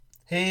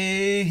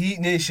Hey, Heat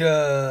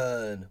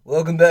Nation!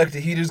 Welcome back to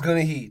Heaters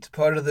Gonna Heat,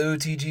 part of the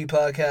OTG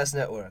Podcast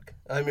Network.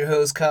 I'm your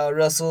host, Kyle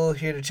Russell,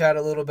 here to chat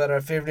a little about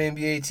our favorite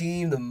NBA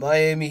team, the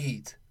Miami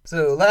Heat.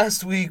 So,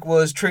 last week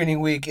was training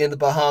week in the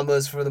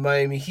Bahamas for the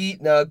Miami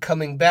Heat, now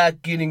coming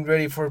back, getting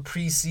ready for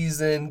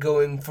preseason,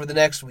 going for the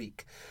next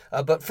week.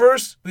 But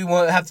first, we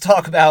have to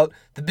talk about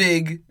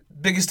the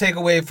biggest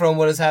takeaway from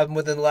what has happened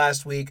within the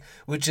last week,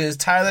 which is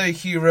Tyler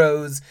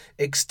Herro's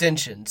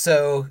extension.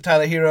 So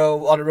Tyler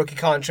Herro on a rookie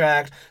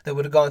contract that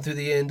would have gone through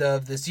the end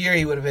of this year.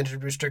 He would have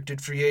entered restricted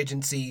free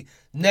agency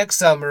next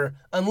summer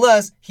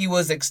unless he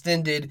was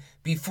extended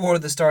before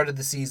the start of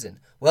the season.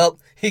 Well,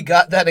 he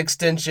got that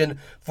extension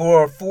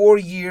for 4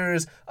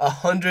 years,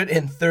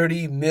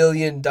 $130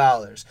 million.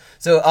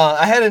 So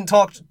I hadn't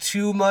talked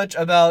too much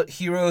about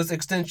Herro's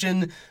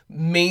extension,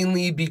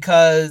 mainly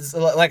because,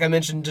 like I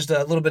mentioned just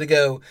a little bit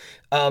ago,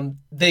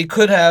 they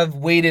could have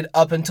waited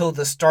up until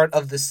the start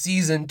of the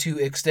season to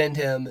extend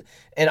him,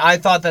 and I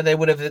thought that they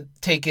would have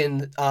taken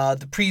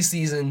the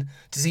preseason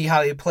to see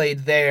how he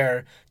played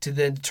there to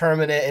then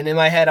determine it. And in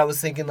my head, I was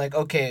thinking like,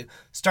 okay,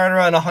 start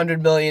around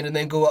 $100 million and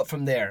then go up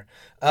from there.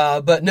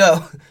 But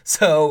no,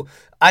 so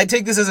I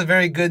take this as a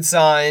very good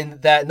sign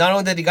that not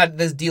only that he got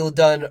this deal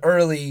done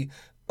early,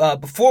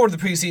 before the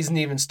preseason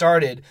even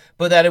started,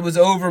 but that it was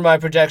over my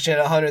projection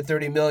at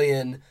 $130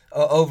 million,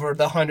 over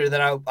the 100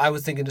 that I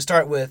was thinking to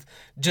start with,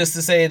 just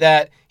to say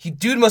that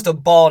dude must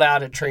have balled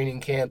out at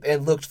training camp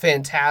and looked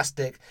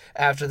fantastic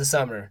after the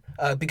summer.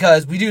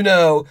 Because we do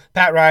know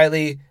Pat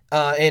Riley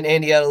and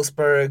Andy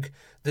Edelstein,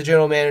 the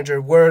general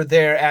manager, were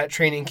there at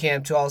training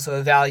camp to also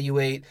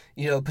evaluate,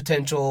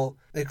 potential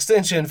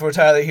extension for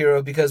Tyler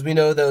Herro, because we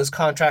know those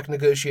contract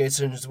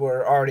negotiations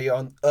were already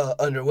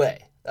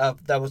underway.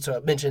 That was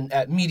mentioned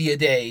at Media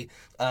Day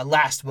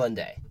last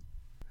Monday.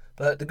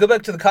 But to go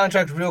back to the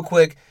contract real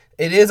quick,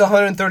 it is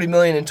 $130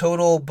 million in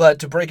total, but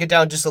to break it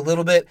down just a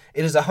little bit,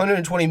 it is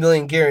 $120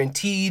 million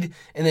guaranteed,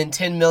 and then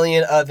 $10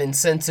 million of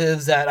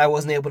incentives that I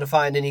wasn't able to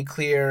find any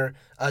clear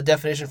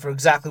definition for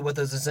exactly what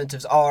those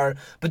incentives are.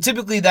 But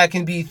typically that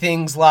can be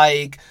things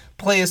like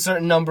play a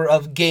certain number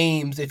of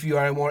games if you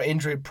are a more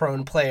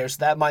injury-prone player, so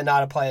that might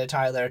not apply to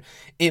Tyler.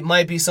 It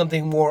might be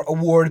something more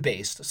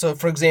award-based. So,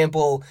 for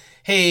example,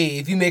 hey,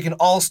 if you make an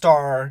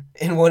all-star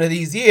in one of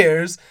these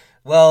years,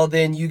 well,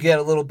 then you get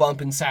a little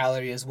bump in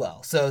salary as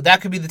well. So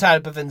that could be the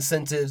type of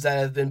incentives that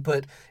have been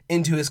put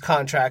into his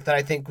contract that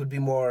I think would be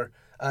more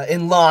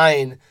in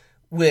line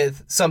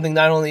with something,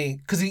 not only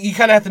because you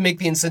kind of have to make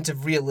the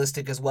incentive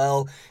realistic as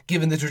well,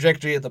 given the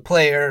trajectory of the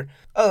player.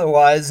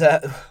 Otherwise,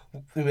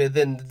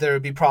 then there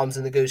would be problems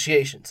in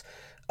negotiations.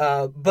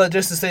 But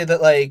just to say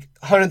that, like,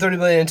 $130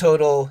 million in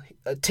total,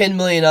 $10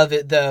 million of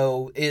it,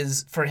 though,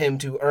 is for him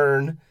to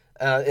earn.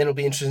 It'll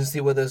be interesting to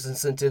see what those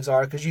incentives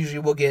are, because usually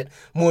we'll get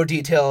more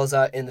details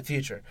in the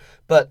future.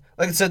 But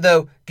like I said,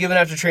 though, given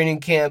after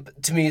training camp,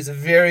 to me is a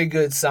very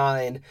good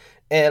sign.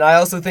 And I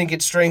also think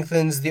it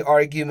strengthens the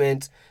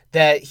argument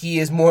that he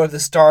is more of the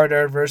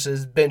starter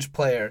versus bench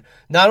player.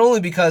 Not only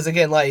because,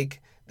 again, like,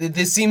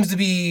 this seems to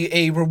be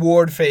a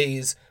reward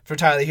phase for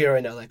Tyler Herro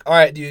right now. Like, all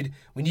right, dude,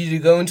 we need you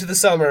to go into the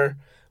summer.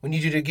 We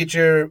need you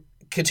to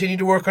continue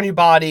to work on your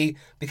body,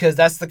 because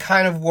that's the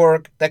kind of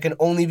work that can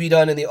only be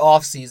done in the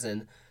off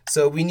season.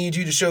 So we need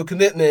you to show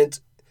commitment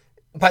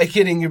by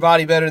getting your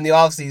body better in the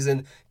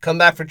offseason, come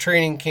back for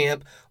training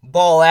camp,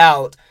 ball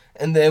out,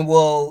 and then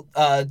we'll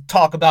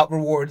talk about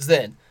rewards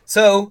then.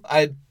 So,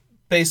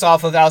 based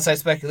off of outside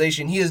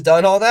speculation, he has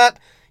done all that.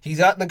 He's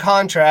gotten the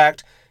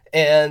contract,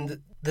 and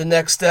the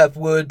next step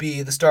would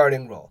be the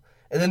starting role.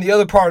 And then the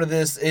other part of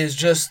this is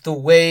just the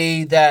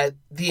way that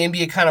the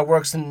NBA kind of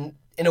works in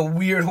a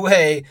weird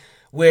way,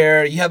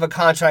 where you have a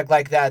contract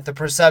like that, the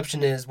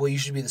perception is, well, you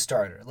should be the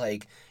starter.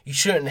 Like, you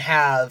shouldn't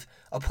have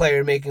a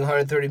player making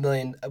 $130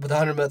 million with a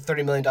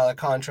 $130 million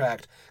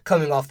contract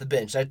coming off the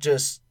bench. That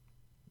just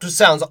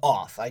sounds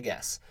off, I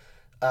guess.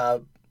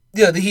 The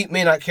Heat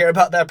may not care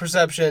about that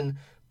perception,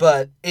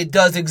 but it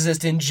does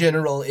exist in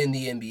general in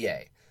the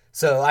NBA.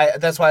 So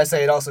that's why I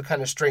say it also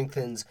kind of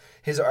strengthens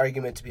his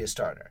argument to be a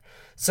starter.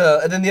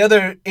 So, and then the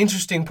other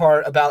interesting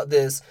part about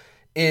this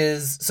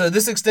is, so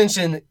this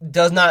extension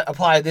does not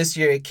apply this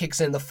year. It kicks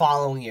in the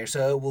following year.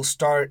 So it will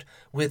start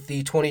with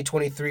the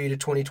 2023 to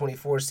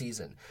 2024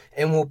 season,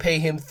 and will pay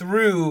him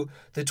through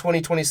the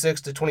 2026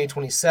 to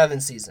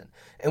 2027 season.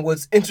 And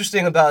what's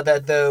interesting about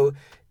that, though,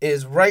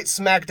 is right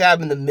smack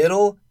dab in the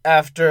middle,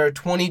 after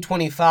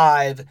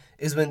 2025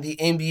 is when the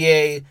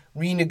NBA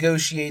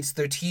renegotiates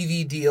their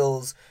TV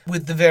deals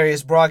with the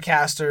various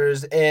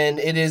broadcasters, and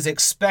it is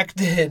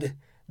expected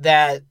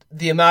that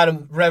the amount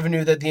of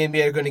revenue that the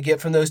NBA are going to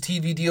get from those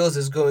TV deals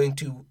is going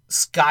to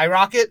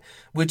skyrocket,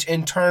 which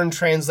in turn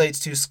translates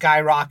to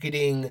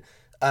skyrocketing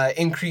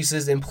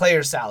increases in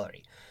player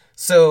salary.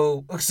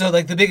 So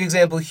like the big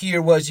example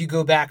here was, you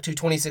go back to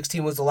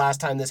 2016 was the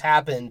last time this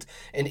happened,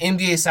 and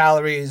NBA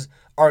salaries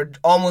are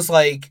almost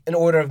like an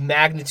order of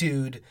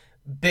magnitude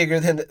bigger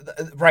than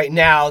right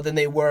now than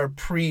they were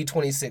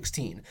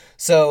pre-2016.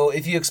 So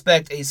if you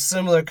expect a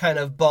similar kind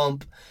of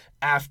bump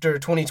after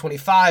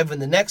 2025, when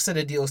the next set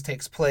of deals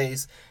takes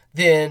place,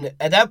 then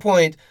at that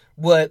point,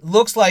 what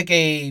looks like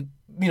a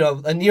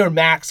near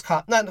max,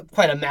 not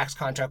quite a max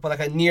contract, but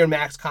like a near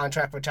max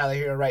contract for Tyler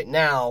Hero right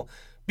now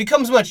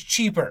becomes much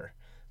cheaper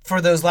for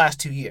those last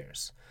 2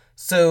 years.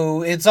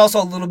 So it's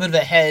also a little bit of a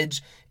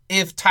hedge.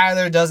 If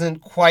Tyler doesn't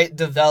quite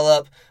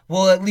develop,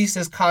 well, at least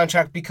his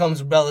contract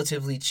becomes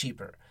relatively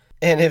cheaper.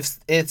 And if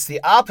it's the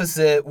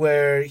opposite,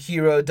 where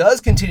Hero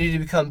does continue to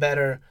become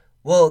better,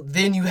 well,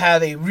 then you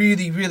have a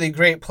really, really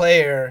great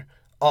player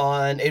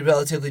on a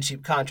relatively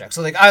cheap contract.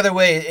 So, like, either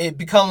way, it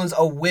becomes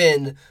a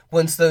win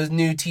once those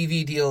new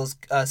TV deals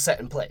set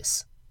in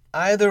place.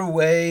 Either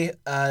way,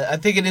 I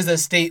think it is a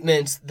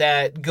statement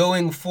that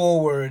going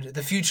forward,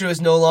 the future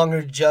is no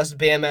longer just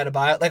Bam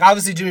Adebayo. Like,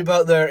 obviously, Jimmy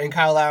Butler and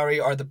Kyle Lowry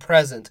are the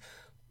present,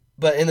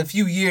 but in a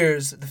few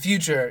years, the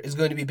future is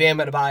going to be Bam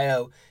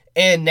Adebayo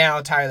and now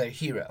Tyler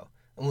Hero.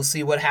 And we'll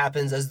see what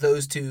happens as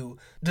those two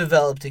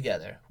develop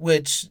together,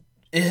 which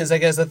is, I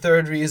guess, a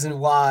third reason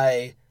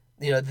why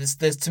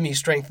this to me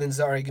strengthens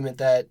the argument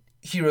that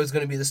Hero is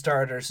going to be the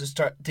starter,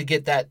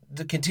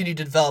 to continue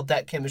to develop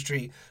that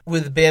chemistry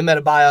with Bam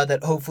Adebayo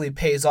that hopefully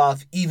pays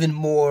off even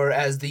more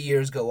as the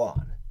years go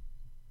on.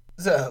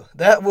 So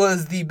that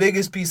was the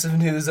biggest piece of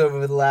news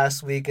over the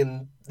last week,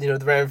 and the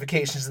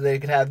ramifications that they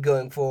could have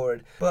going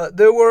forward. But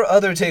there were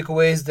other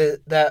takeaways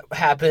that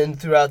happened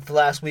throughout the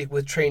last week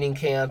with training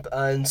camp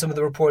and some of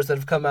the reports that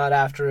have come out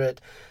after it.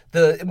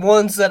 The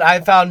ones that I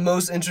found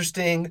most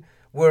interesting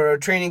where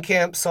training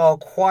camp saw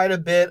quite a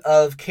bit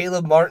of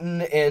Caleb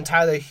Martin and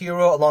Tyler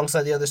Hero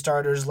alongside the other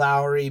starters,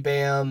 Lowry,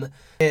 Bam,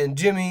 and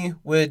Jimmy,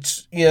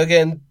 which,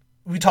 again,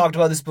 we talked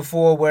about this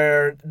before,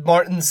 where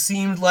Martin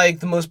seemed like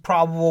the most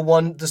probable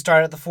one to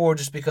start at the 4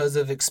 just because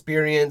of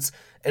experience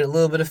and a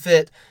little bit of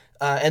fit.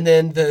 And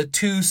then the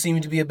 2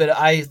 seemed to be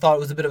I thought it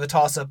was a bit of a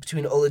toss-up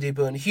between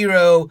Oladipo and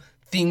Hero.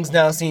 Things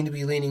now seem to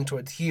be leaning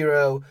towards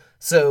Hero.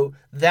 So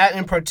that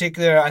in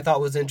particular I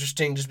thought was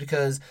interesting just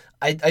because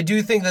I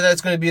do think that that's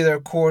going to be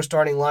their core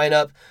starting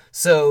lineup.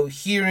 So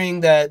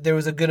hearing that there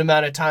was a good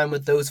amount of time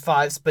with those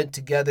 5 spent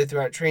together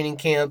throughout training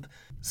camp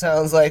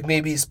sounds like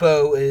maybe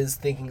Spo is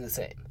thinking the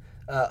same.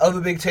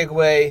 Other big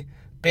takeaway,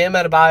 Bam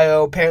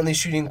Adebayo apparently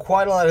shooting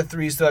quite a lot of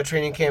threes throughout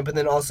training camp, and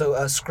then also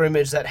a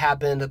scrimmage that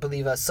happened, I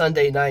believe,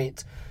 Sunday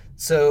night.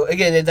 So,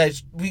 again,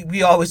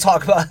 we always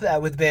talk about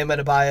that with Bam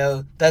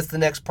Adebayo. That's the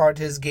next part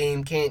to his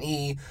game. Can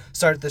he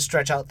start to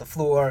stretch out the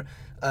floor?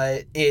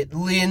 It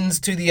lends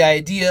to the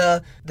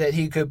idea that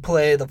he could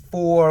play the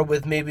 4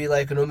 with maybe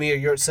like an Omer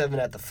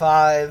Yurtseven at the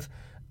 5.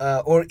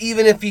 Or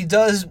even if he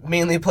does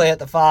mainly play at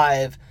the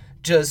 5,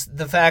 just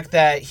the fact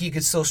that he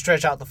could still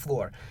stretch out the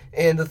floor.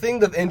 And the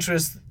thing of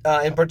interest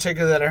in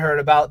particular that I heard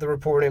about the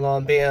reporting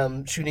on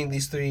Bam shooting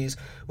these threes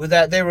was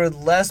that they were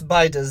less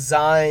by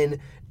design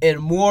and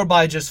more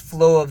by just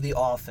flow of the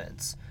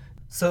offense.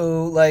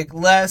 So, like,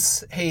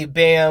 less, hey,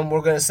 Bam,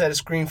 we're going to set a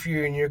screen for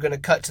you and you're going to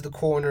cut to the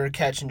corner,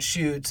 catch and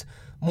shoot.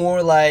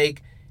 More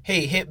like,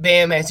 hey, hit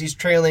Bam as he's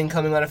trailing,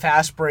 coming on a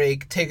fast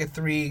break, take a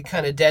 3,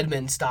 kind of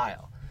Deadman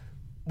style.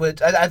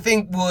 Which I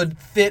think would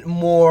fit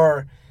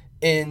more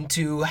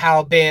into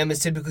how Bam is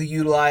typically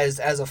utilized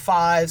as a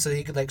 5, so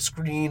he could like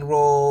screen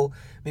roll,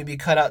 maybe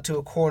cut out to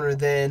a corner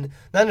then,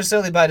 not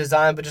necessarily by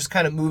design, but just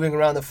kind of moving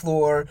around the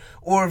floor,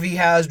 or if he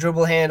has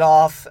dribble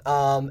handoff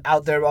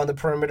out there on the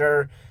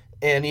perimeter,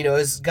 and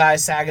his guy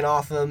sagging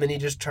off him, and he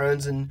just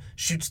turns and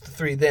shoots the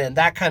 3 then.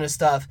 That kind of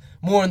stuff,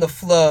 more in the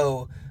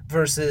flow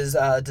versus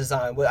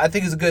design. I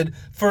think is a good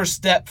first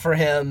step for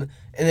him.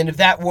 And then if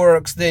that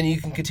works, then you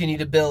can continue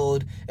to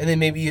build, and then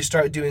maybe you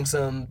start doing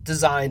some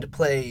designed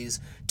plays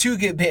to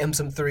get Bam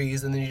some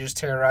 3s, and then you just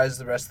terrorize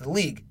the rest of the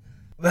league.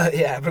 But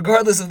yeah,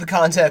 regardless of the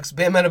context,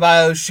 Bam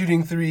Adebayo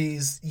shooting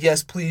 3s,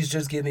 yes, please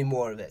just give me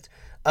more of it.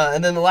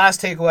 And then the last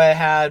takeaway I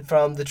had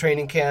from the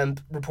training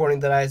camp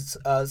reporting that I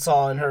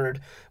saw and heard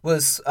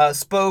was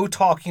Spo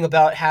talking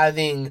about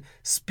having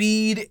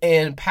speed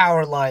and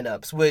power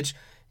lineups, which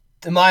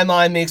in my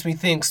mind makes me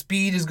think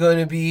speed is going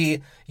to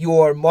be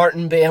your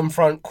Martin Bam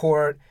front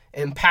court,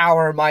 and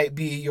power might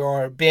be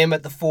your Bam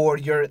at the 4,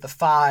 you're at the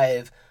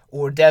 5,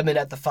 or Dedmon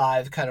at the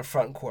 5 kind of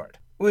front court.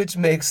 Which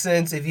makes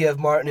sense. If you have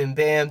Martin and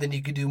Bam, then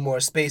you could do more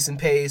space and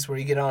pace where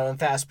you get on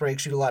fast break,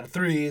 shoot a lot of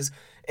 3s.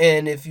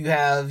 And if you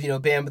have,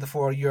 Bam at the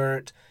 4,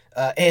 Yurt,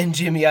 and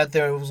Jimmy out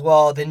there as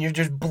well, then you're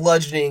just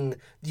bludgeoning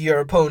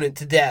your opponent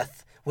to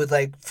death with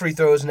like free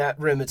throws and at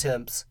rim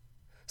attempts.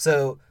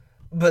 So,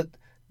 but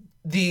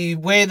the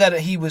way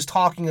that he was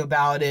talking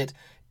about it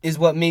is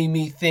what made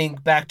me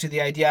think back to the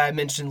idea I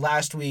mentioned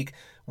last week,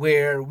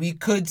 where we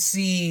could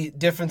see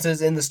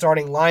differences in the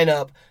starting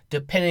lineup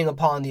depending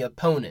upon the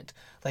opponent.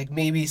 Like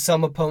maybe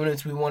some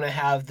opponents we want to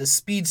have the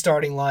speed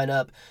starting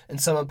lineup,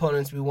 and some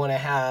opponents we want to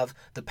have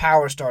the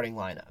power starting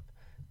lineup.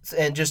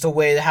 And just a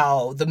way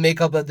how the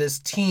makeup of this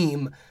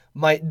team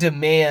might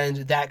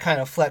demand that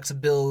kind of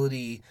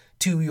flexibility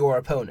to your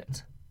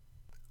opponent.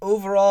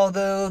 Overall,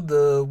 though,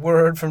 the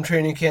word from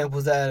training camp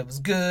was that it was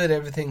good,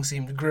 everything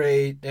seemed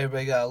great,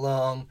 everybody got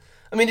along.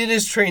 I mean, it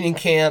is training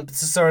camp, it's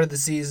the start of the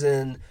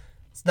season.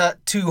 It's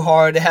not too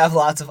hard to have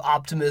lots of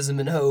optimism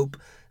and hope,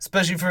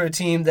 especially for a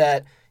team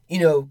that,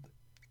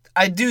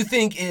 I do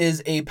think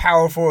is a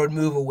power forward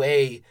move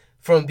away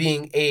from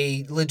being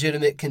a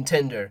legitimate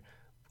contender,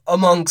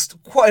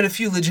 amongst quite a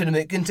few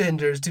legitimate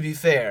contenders, to be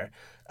fair.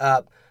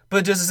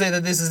 But just to say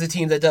that this is a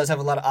team that does have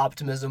a lot of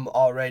optimism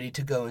already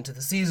to go into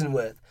the season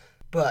with.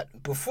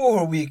 But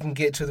before we can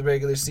get to the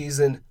regular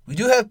season, we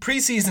do have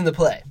preseason to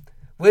play,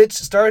 which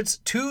starts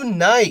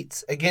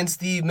tonight against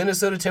the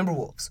Minnesota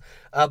Timberwolves.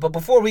 But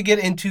before we get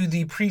into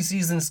the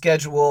preseason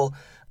schedule,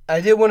 I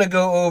did want to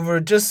go over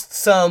just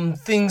some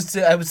things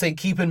to, I would say,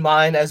 keep in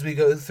mind as we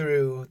go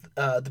through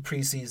the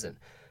preseason.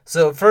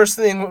 So first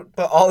thing,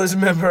 but always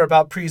remember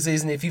about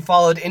preseason, if you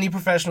followed any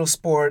professional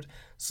sport,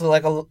 so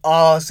like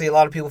I'll say a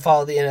lot of people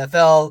follow the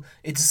NFL,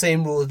 it's the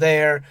same rule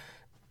there.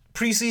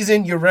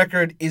 Preseason, your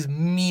record is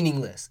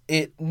meaningless.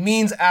 It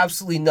means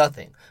absolutely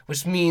nothing,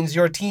 which means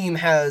your team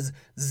has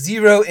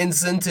zero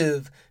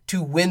incentive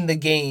to win the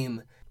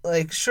game.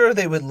 Like, sure,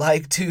 they would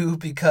like to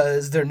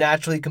because they're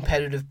naturally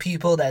competitive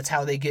people. That's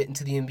how they get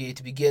into the NBA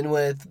to begin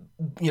with,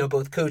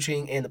 both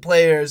coaching and the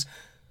players.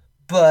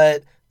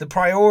 But the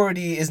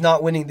priority is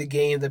not winning the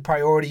game. The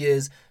priority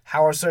is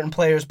how are certain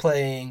players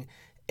playing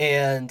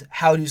and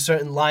how do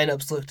certain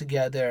lineups look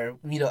together,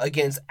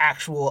 against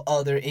actual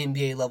other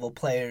NBA level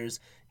players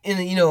in,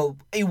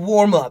 a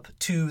warm-up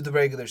to the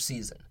regular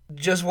season.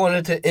 Just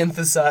wanted to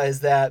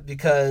emphasize that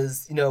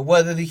because,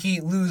 whether the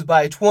Heat lose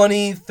by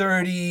 20,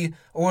 30,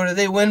 or whether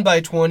they win by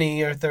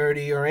 20 or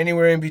 30 or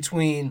anywhere in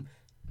between,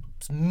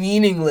 it's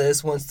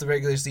meaningless once the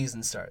regular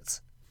season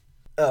starts.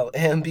 Oh,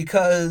 and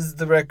because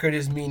the record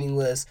is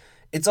meaningless,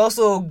 it's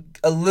also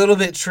a little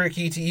bit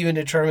tricky to even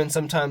determine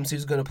sometimes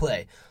who's going to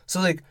play.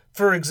 So,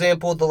 for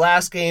example, the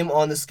last game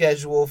on the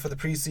schedule for the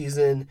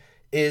preseason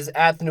is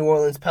at the New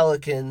Orleans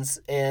Pelicans,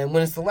 and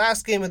when it's the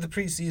last game of the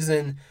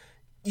preseason,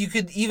 you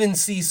could even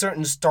see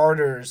certain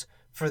starters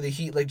for the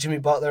Heat, like Jimmy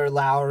Butler,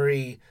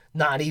 Lowry,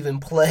 not even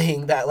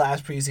playing that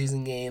last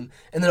preseason game.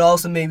 And then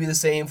also maybe the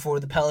same for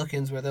the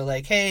Pelicans, where they're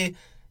like, hey,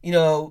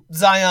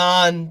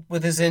 Zion,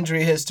 with his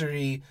injury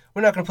history,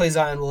 we're not going to play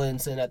Zion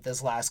Williamson at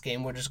this last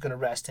game. We're just going to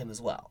rest him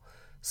as well.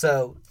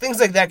 So things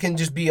like that can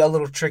just be a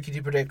little tricky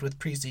to predict with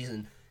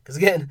preseason. Because,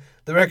 again,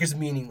 the record's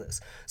meaningless.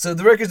 So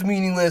the record's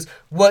meaningless.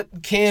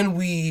 What can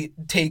we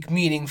take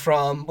meaning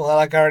from? Well,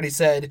 like I already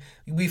said,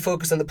 we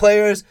focus on the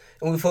players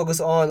and we focus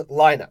on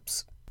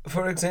lineups.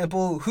 For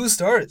example, who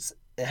starts?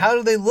 And how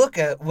do they look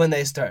at when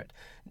they start?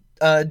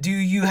 Do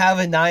you have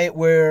a night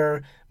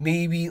where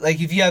maybe,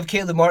 if you have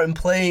Caleb Martin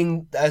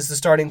playing as the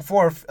starting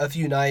four a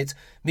few nights,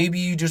 maybe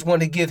you just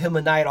want to give him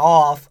a night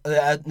off in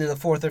the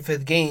fourth or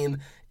fifth game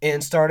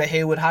and start a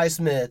Haywood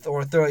Highsmith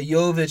or throw a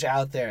Jovic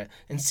out there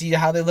and see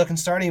how they look in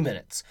starting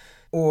minutes.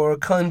 Or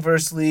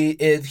conversely,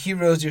 if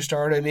Hero's your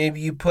starter, maybe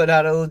you put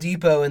out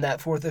Oladipo in that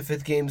fourth or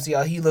fifth game, see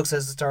how he looks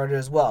as a starter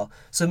as well.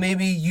 So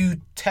maybe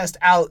you test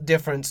out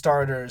different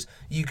starters.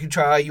 You could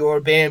try your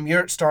Bam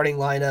Yurt starting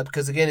lineup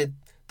because, again, it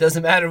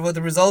doesn't matter what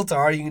the results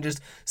are. You can just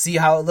see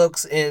how it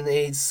looks in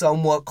a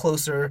somewhat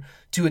closer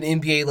to an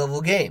NBA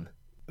level game.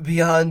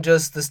 Beyond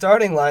just the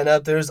starting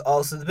lineup, there's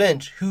also the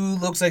bench. Who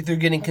looks like they're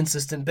getting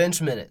consistent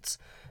bench minutes?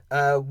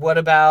 What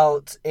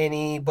about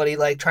anybody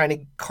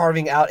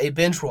carving out a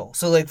bench role?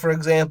 So, for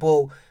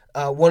example,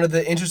 one of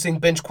the interesting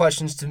bench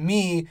questions to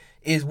me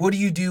is what do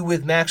you do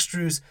with Max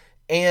Strus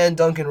and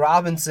Duncan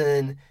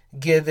Robinson,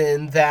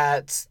 given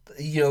that,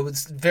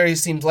 it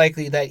seems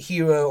likely that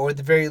Hero, or at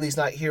the very least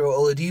not Hero,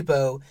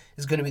 Oladipo,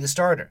 is going to be the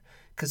starter.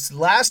 Because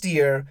last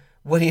year,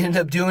 what he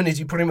ended up doing is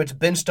you pretty much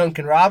benched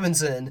Duncan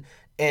Robinson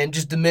and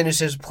just diminished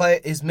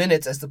his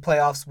minutes as the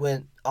playoffs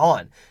went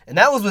on. And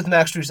that was with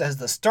Max Strus as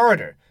the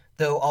starter,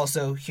 though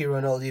also Hero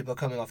and Oladipo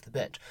coming off the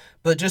bench.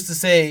 But just to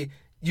say,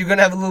 you're going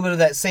to have a little bit of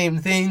that same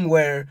thing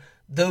where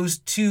those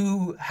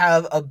two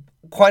have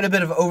quite a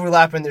bit of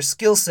overlap in their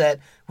skill set,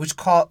 which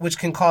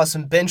can cause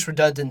some bench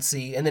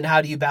redundancy, and then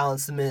how do you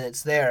balance the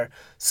minutes there?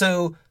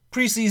 So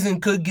preseason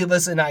could give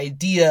us an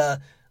idea,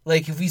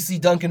 if we see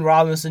Duncan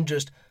Robinson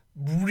just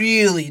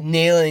really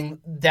nailing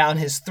down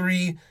his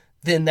three,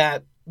 then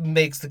that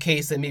makes the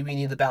case that maybe we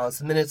need to balance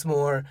the minutes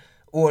more.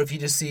 Or if you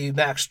just see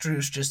Max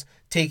Strus just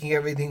taking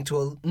everything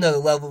to another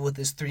level with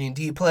his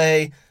 3-and-D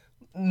play,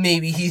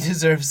 maybe he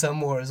deserves some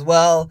more as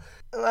well.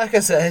 Like I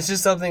said, it's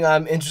just something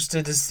I'm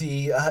interested to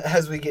see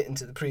as we get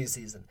into the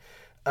preseason.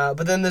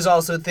 But then there's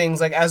also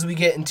things like as we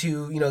get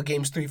into,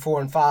 games 3,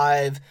 4, and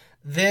 5,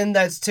 then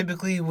that's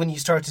typically when you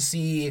start to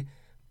see,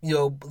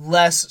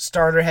 less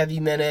starter-heavy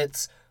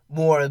minutes,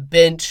 more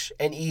bench,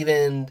 and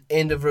even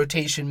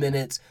end-of-rotation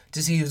minutes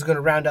to see who's going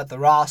to round out the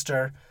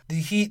roster. The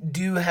Heat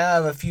do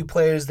have a few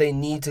players they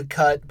need to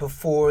cut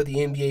before the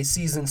NBA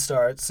season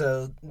starts,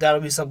 so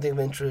that'll be something of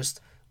interest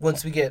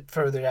once we get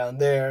further down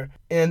there.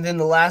 And then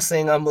the last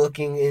thing I'm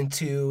looking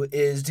into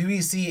is, do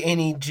we see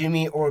any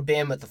Jimmy or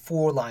Bam at the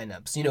 4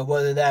 lineups?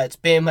 Whether that's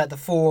Bam at the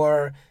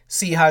 4,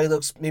 see how he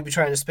looks maybe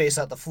trying to space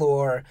out the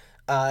floor,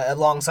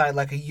 alongside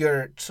a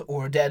Yurt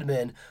or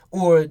Dedmon,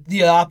 or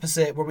the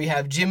opposite where we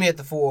have Jimmy at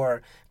the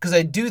 4, because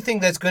I do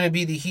think that's going to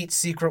be the Heat's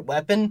secret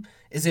weapon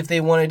is if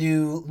they want to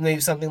do maybe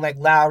something like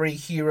Lowry,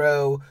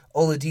 Hero,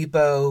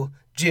 Oladipo,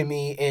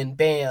 Jimmy, and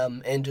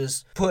Bam, and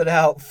just put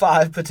out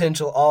 5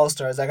 potential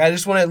All-Stars. Like, I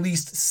just want to at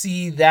least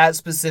see that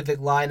specific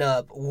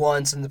lineup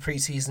once in the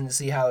preseason to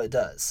see how it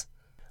does.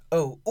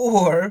 Oh,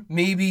 or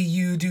maybe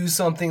you do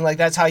something like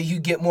that's how you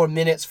get more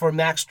minutes for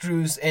Max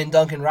Strus and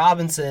Duncan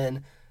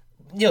Robinson.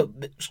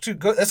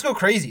 Let's go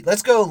crazy.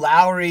 Let's go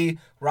Lowry,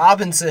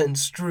 Robinson,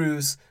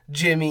 Strus,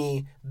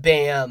 Jimmy,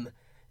 Bam,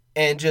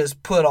 and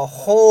just put a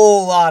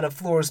whole lot of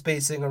floor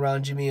spacing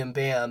around Jimmy and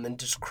Bam and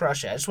just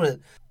crush it. I just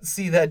want to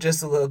see that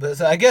just a little bit.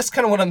 So I guess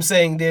kind of what I'm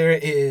saying there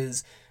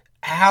is,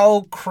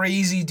 how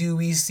crazy do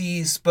we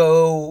see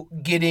Spo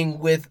getting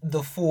with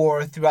the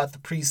 4 throughout the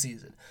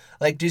preseason?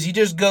 Like, does he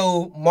just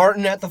go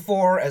Martin at the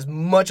 4 as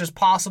much as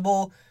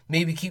possible,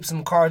 maybe keep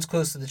some cards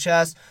close to the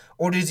chest,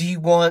 or does he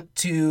want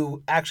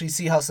to actually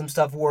see how some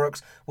stuff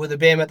works, whether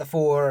Bam at the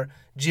 4,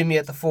 Jimmy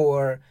at the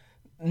 4,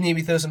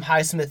 maybe throw some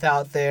Highsmith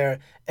out there,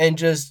 and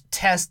just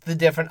test the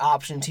different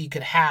options he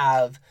could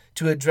have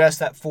to address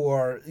that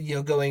 4,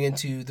 going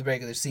into the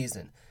regular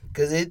season?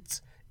 Because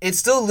it's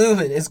still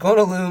looming. It's going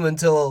to loom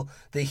until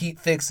the Heat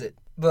fix it.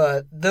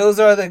 But those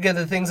are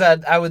the things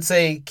that I would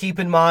say keep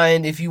in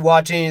mind if you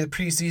watch any of the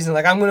preseason.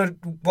 Like, I'm going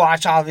to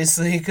watch,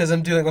 obviously, because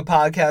I'm doing a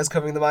podcast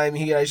covering the Miami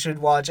Heat. I should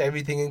watch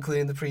everything,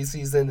 including the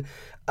preseason.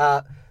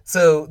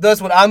 So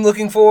that's what I'm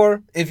looking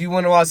for. If you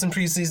want to watch some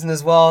preseason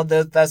as well,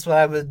 that's what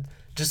I would,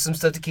 just some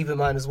stuff to keep in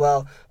mind as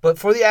well. But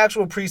for the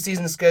actual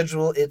preseason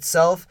schedule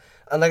itself,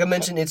 like I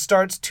mentioned, it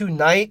starts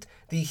tonight.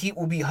 The Heat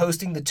will be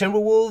hosting the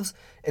Timberwolves,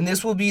 and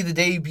this will be the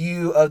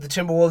debut of the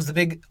Timberwolves. The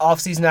big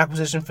offseason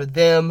acquisition for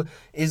them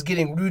is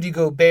getting Rudy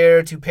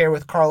Gobert to pair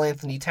with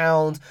Karl-Anthony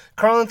Towns.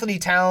 Karl-Anthony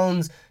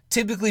Towns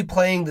typically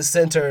playing the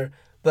center,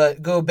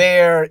 but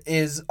Gobert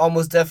is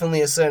almost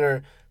definitely a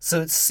center.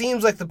 So it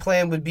seems like the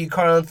plan would be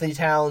Karl-Anthony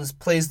Towns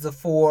plays the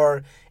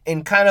 4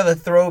 in kind of a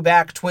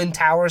throwback Twin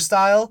Tower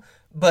style,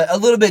 but a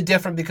little bit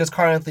different because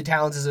Karl-Anthony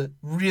Towns is a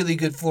really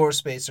good floor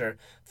spacer.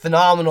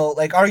 Phenomenal,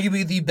 like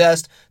arguably the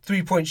best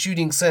three-point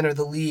shooting center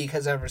the league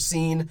has ever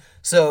seen.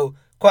 So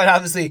quite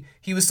obviously,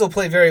 he would still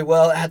play very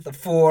well at the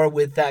 4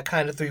 with that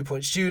kind of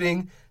three-point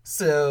shooting.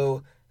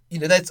 So,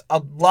 that's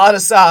a lot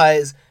of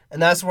size,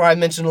 and that's where I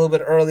mentioned a little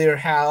bit earlier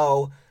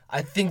how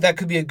I think that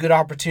could be a good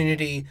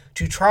opportunity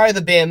to try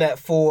the Bam at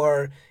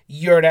 4,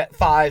 Yurt at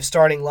 5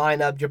 starting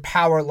lineup, your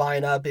power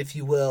lineup, if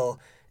you will,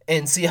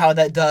 and see how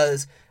that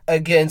does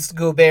against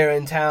Gobert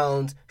and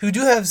Towns, who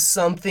do have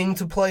something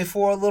to play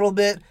for a little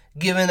bit,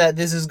 given that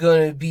this is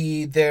going to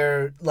be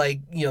their,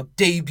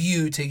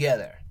 debut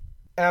together.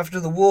 After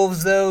the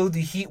Wolves, though,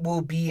 the Heat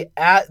will be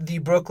at the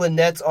Brooklyn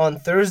Nets on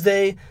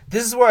Thursday.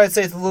 This is where I'd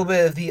say it's a little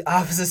bit of the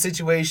opposite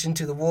situation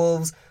to the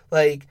Wolves.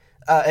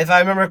 If I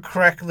remember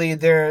correctly,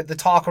 the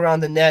talk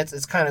around the Nets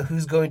is kind of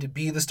who's going to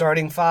be the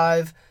starting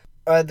 5.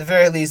 At the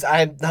very least,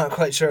 I'm not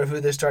quite sure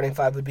who their starting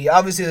 5 would be.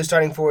 Obviously, their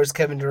starting 4 is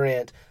Kevin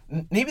Durant.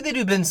 Maybe they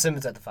do Ben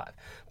Simmons at the 5.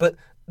 But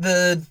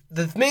the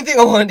main thing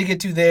I wanted to get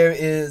to there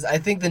is I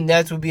think the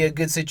Nets would be a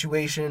good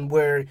situation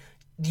where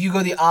you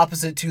go the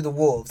opposite to the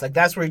Wolves. Like,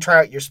 that's where you try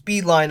out your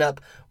speed lineup,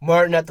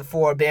 Martin at the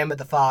 4, Bam at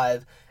the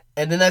 5.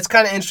 And then that's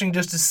kind of interesting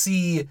just to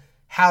see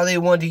how they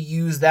want to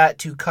use that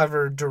to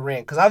cover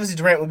Durant. Because obviously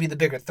Durant would be the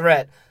bigger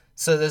threat.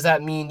 So does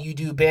that mean you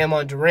do Bam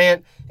on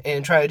Durant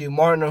and try to do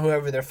Martin or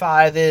whoever their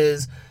 5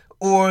 is?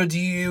 Or do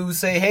you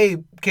say, hey,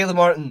 Caleb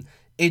Martin,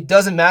 it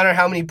doesn't matter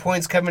how many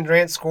points Kevin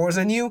Durant scores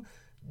on you,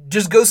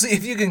 just go see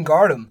if you can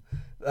guard him.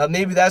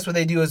 Maybe that's what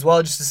they do as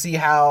well, just to see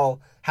how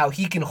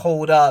he can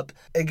hold up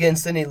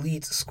against an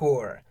elite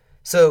scorer.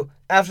 So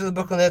after the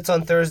Brooklyn Nets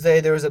on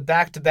Thursday, there was a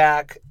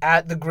back-to-back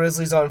at the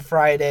Grizzlies on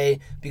Friday.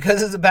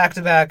 Because it's a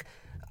back-to-back,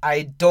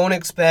 I don't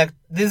expect...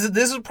 This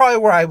is probably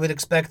where I would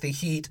expect the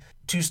Heat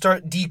to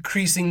start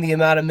decreasing the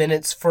amount of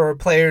minutes for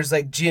players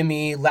like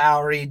Jimmy,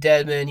 Lowry,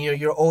 Dedmon,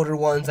 your older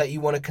ones that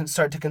you want to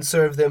start to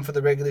conserve them for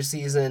the regular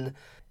season.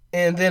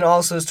 And then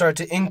also start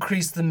to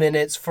increase the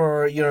minutes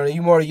for, your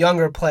more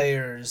younger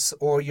players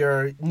or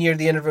your near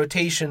the end of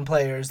rotation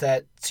players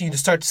that so you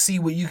start to see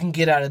what you can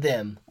get out of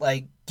them.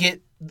 Like, get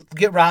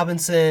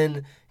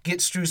Robinson, get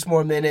Strus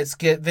more minutes,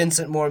 get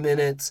Vincent more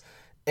minutes,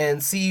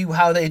 and see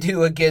how they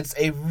do against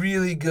a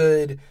really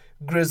good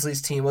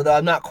Grizzlies team, although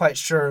I'm not quite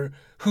sure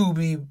who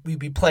we'd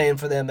be playing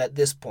for them at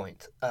this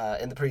point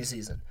in the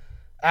preseason.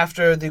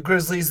 After the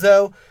Grizzlies,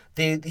 though,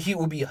 the Heat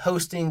will be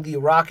hosting the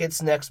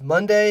Rockets next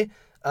Monday.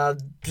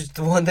 Just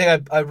the one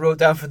thing I wrote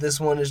down for this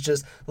one is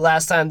just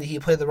last time the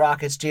Heat played the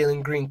Rockets,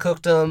 Jalen Green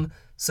cooked them.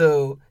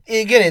 So,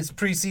 again, it's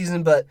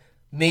preseason, but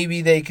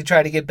maybe they could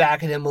try to get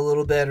back at him a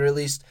little bit or at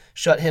least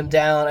shut him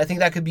down. I think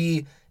that could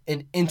be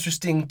an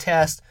interesting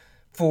test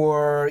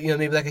for,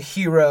 maybe like a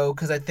Hero,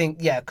 because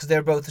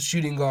they're both the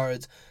shooting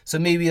guards. So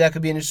maybe that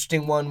could be an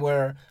interesting one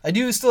where I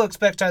do still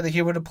expect Tyler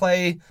Hero to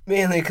play,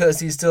 mainly because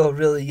he's still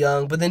really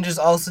young, but then just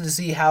also to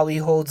see how he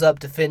holds up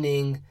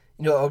defending,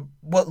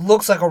 what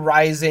looks like a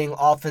rising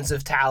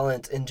offensive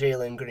talent in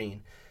Jalen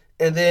Green.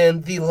 And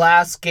then the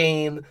last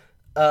game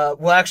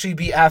will actually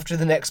be after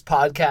the next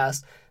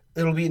podcast.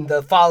 It'll be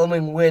the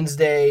following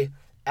Wednesday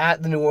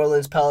at the New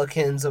Orleans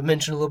Pelicans. I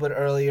mentioned a little bit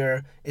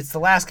earlier. It's the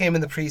last game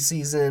in the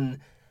preseason.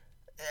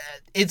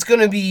 It's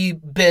going to be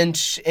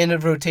bench, end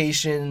of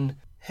rotation,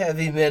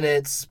 heavy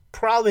minutes.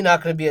 Probably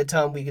not going to be a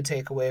ton we could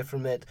take away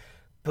from it.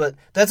 But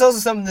that's also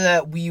something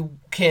that we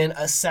can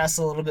assess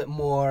a little bit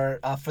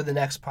more for the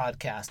next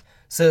podcast.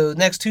 So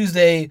next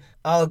Tuesday,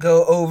 I'll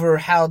go over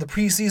how the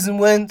preseason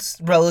went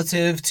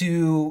relative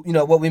to,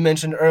 what we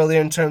mentioned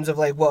earlier in terms of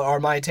like what are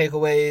my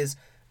takeaways,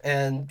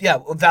 and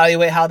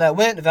evaluate how that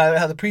went, evaluate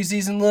how the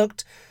preseason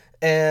looked,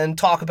 and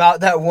talk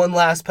about that one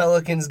last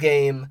Pelicans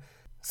game.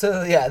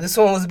 So this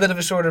one was a bit of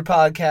a shorter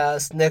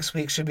podcast. Next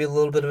week should be a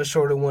little bit of a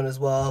shorter one as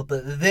well.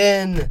 But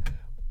then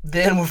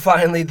we're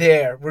finally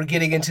there. We're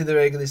getting into the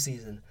regular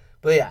season.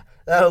 But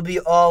that'll be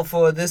all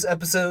for this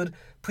episode.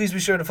 Please be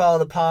sure to follow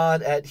the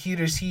pod at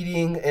Heaters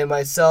Heating and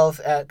myself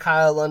at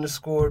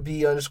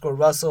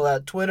Kyle_B_Russell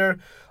at Twitter.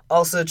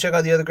 Also, check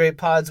out the other great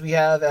pods we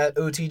have at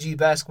OTG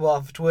Basketball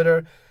off of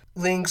Twitter.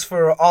 Links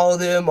for all of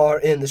them are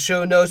in the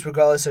show notes,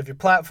 regardless of your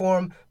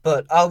platform.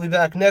 But I'll be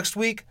back next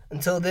week.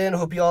 Until then,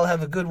 hope you all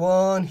have a good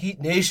one,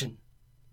 Heat Nation.